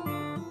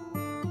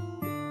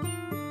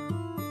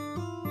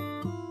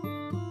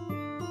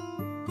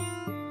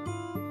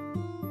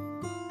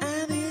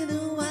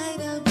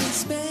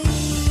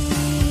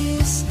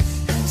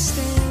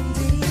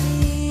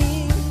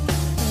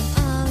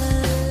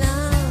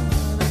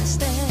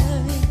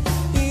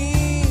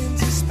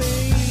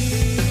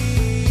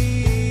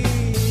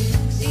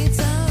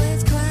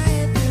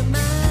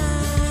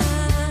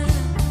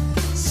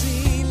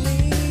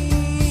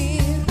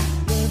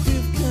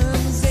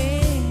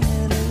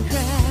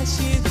 Crash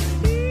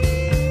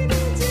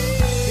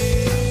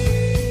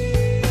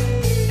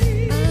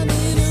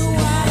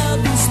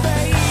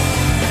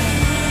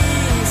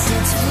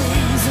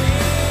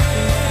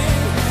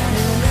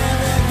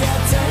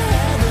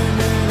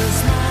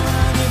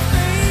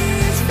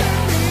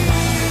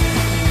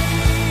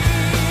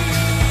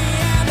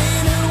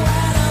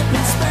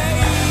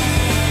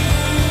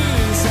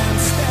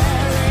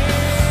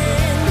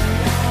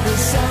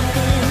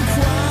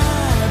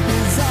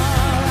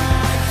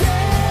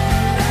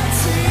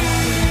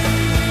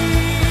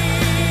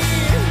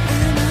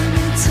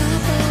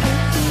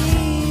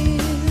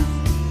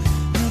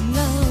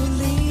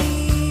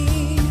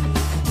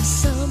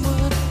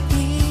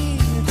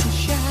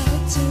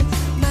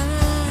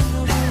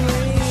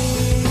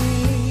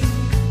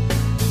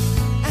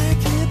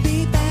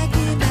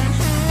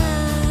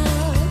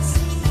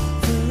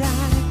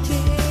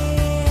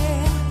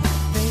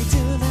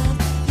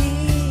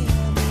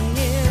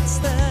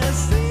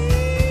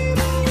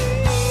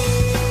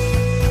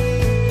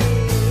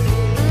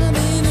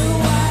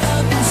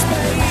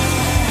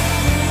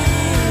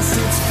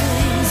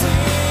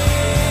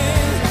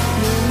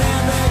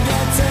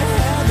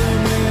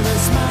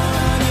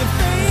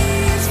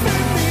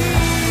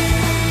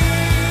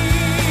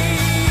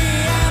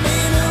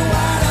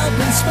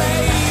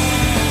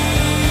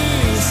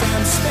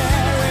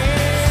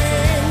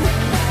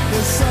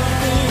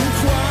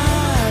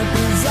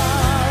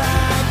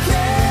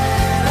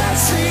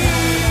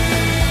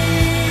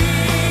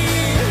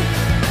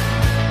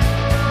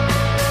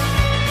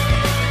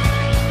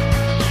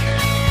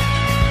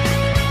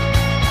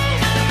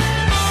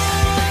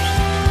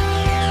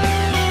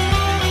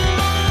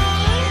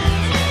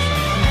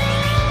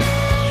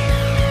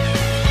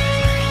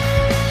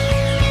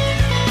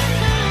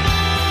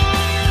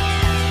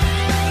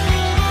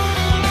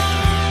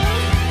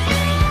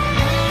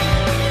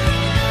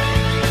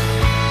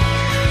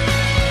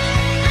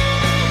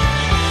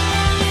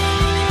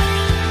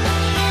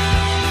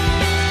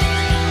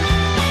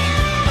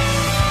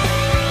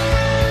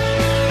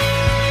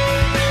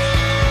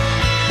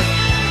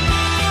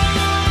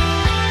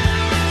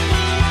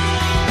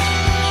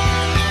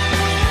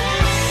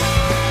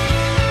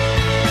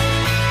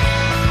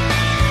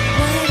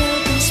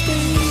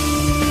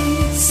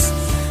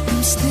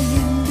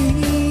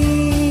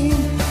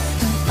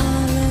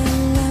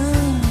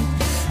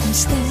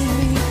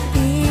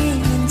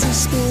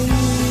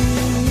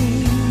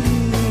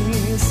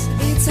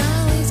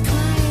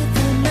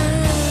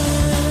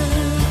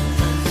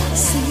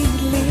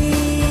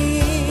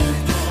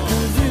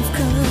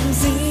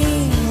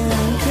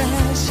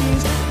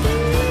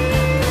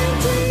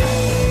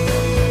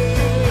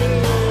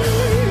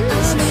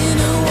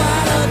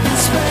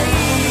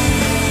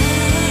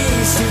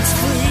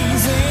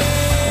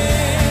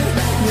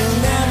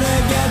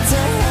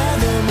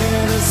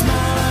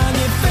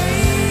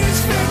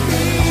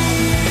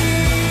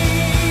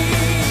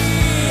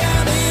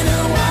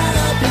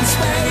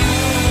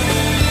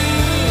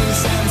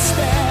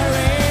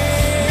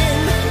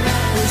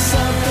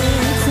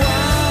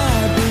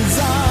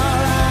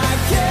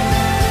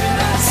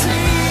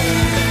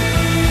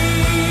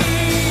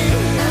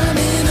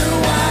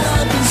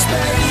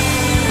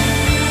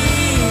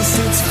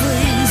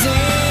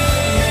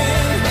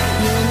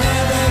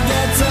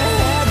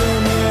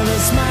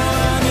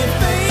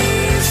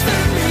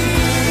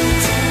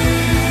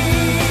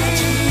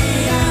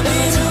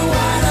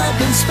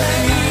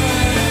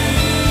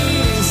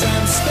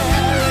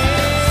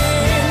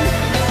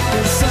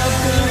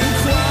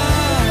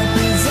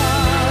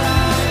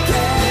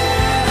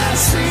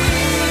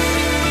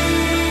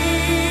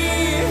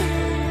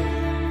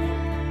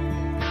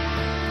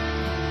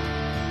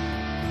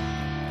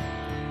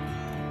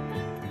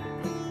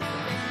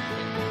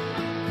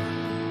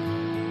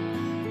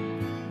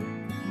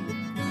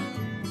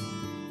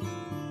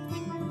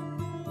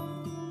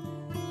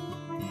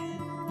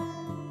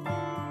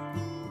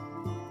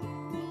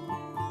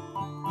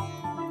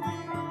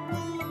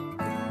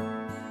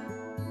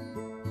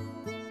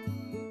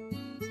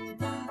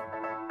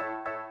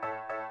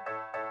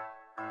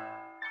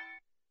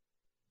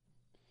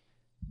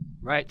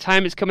right,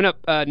 time is coming up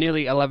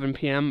nearly 11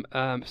 p.m.,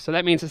 so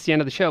that means it's the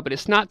end of the show, but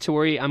it's not to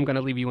worry. I'm going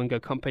to leave you in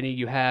good company.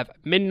 You have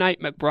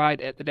Midnight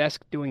McBride at the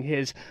desk doing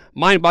his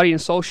Mind, Body,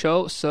 and Soul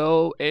show,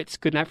 so it's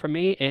good night from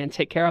me, and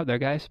take care out there,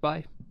 guys.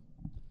 Bye.